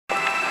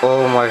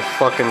Oh my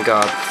fucking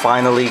god.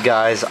 Finally,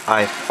 guys,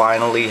 I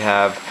finally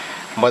have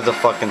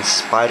motherfucking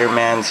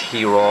Spider-Man's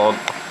Herald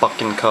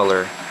fucking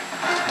color.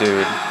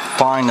 Dude,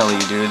 finally,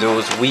 dude. There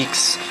was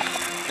weeks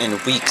and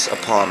weeks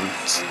upon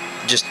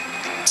just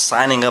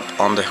signing up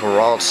on the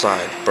Herald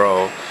side,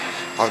 bro.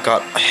 I've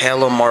got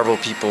hella Marvel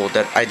people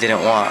that I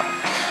didn't want.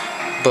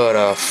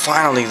 But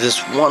finally, this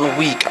 1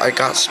 week, I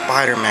got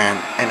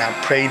Spider-Man, and I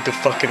prayed to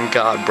fucking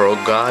God, bro.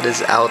 God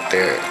is out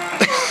there.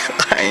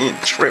 I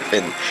ain't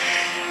tripping.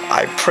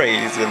 I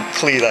prayed and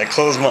pleaded. I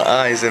closed my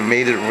eyes and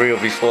made it real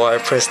before I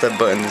pressed that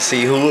button to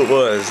see who it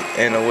was,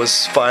 and it was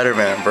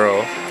Spider-Man,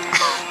 bro.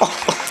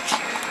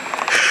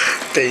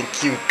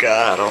 Thank you,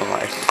 God. Oh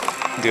my,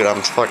 dude,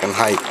 I'm fucking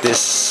hyped.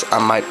 This, I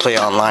might play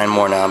online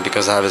more now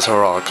because I have his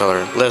Herald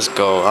color. Let's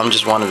go. I'm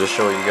just wanted to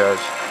show you guys.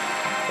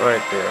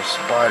 Right there,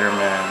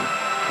 Spider-Man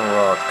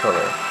Herald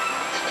color.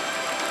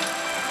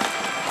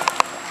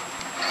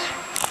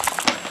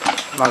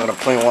 I'm not gonna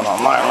play one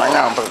online right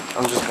now, but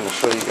I'm just gonna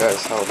show you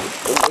guys how it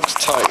looks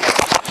tight.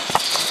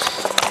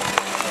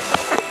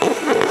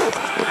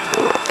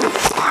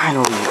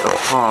 Finally,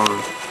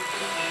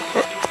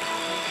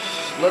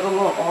 let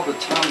alone all the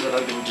times that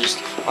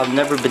I've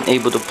never been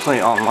able to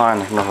play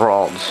online in the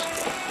Heralds.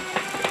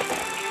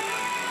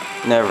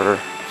 Never.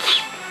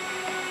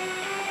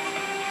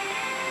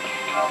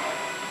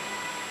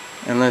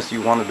 Unless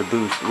you wanted to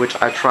boost, which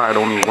I tried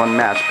only one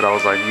match, but I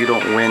was like, you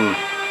don't win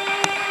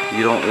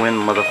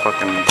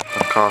motherfucking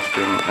a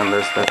costume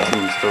unless that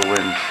team still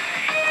wins.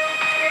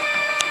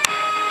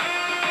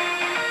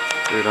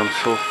 Dude, I'm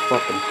so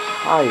fucking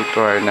hyped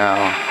right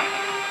now.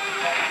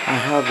 I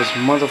have this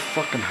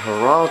motherfucking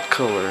Herald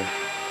color.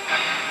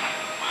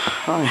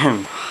 I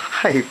am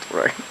hyped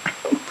right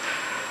now.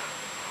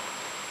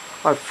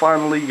 I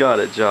finally got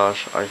it,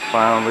 Josh. I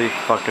finally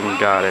fucking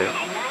got it.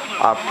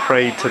 I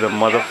prayed to the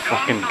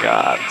motherfucking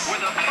gods.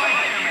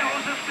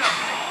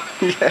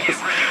 Yes,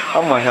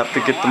 I might have to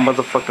get the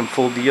motherfucking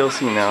full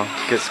DLC now.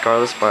 Get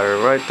Scarlet Spider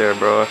right there,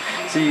 bro.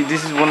 See,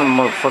 this is one of the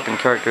motherfucking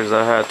characters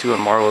I had too in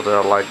Marvel that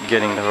I like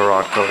getting the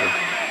Herald color.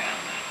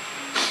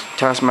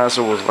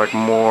 Taskmaster was like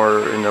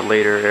more in the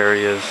later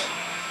areas,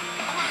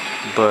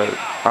 but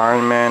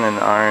Iron Man and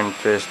Iron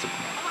Fist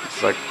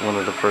is like one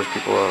of the first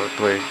people I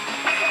played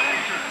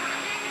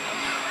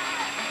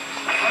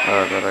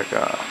that I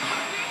got.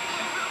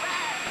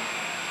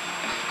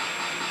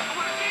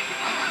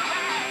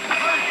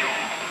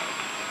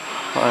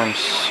 I'm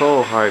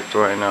so hyped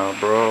right now,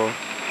 bro.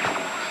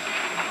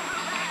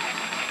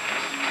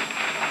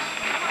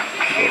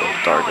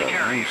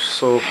 I'm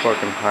so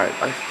fucking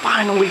hyped. I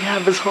finally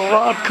have his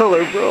Herald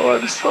color, bro.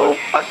 I'm so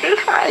fucking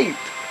hyped.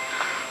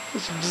 I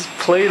should just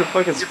play the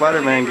fucking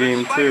Spider-Man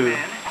game too.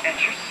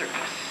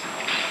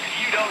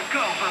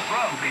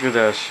 Look at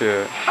that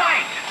shit.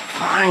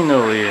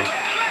 Finally.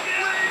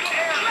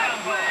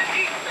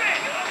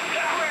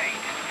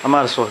 I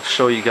might as well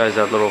show you guys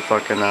that little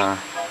fucking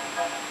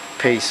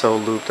peso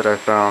loop that I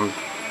found,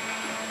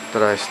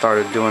 that I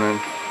started doing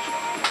it.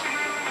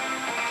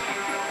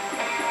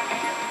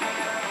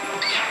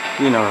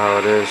 You know how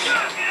it is.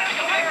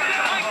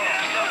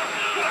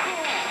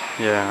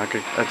 Yeah, I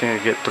think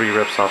I get 3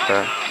 reps off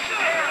that.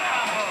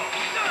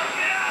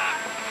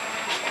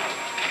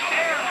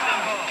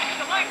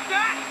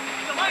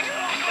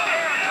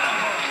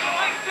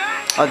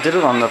 I did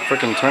it on the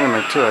freaking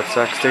tournament too at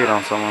Sac State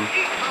on someone.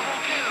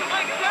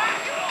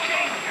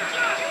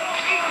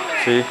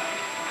 See?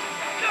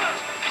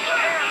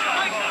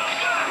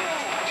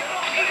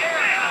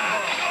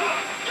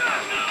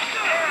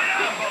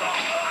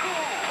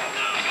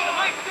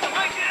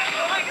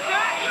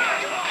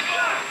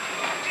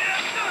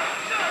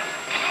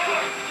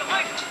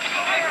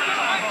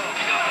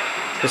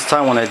 This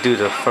time when I do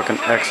the fucking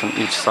X on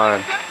each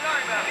side.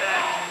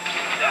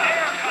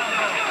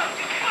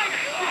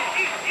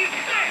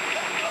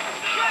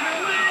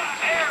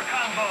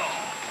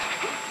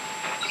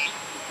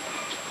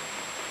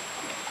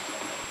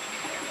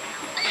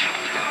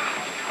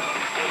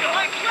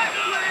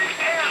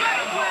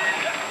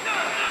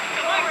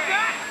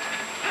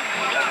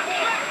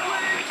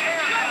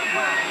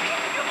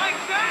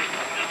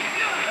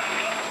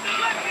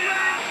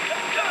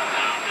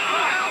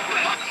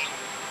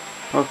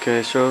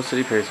 Okay, show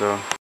City Peso.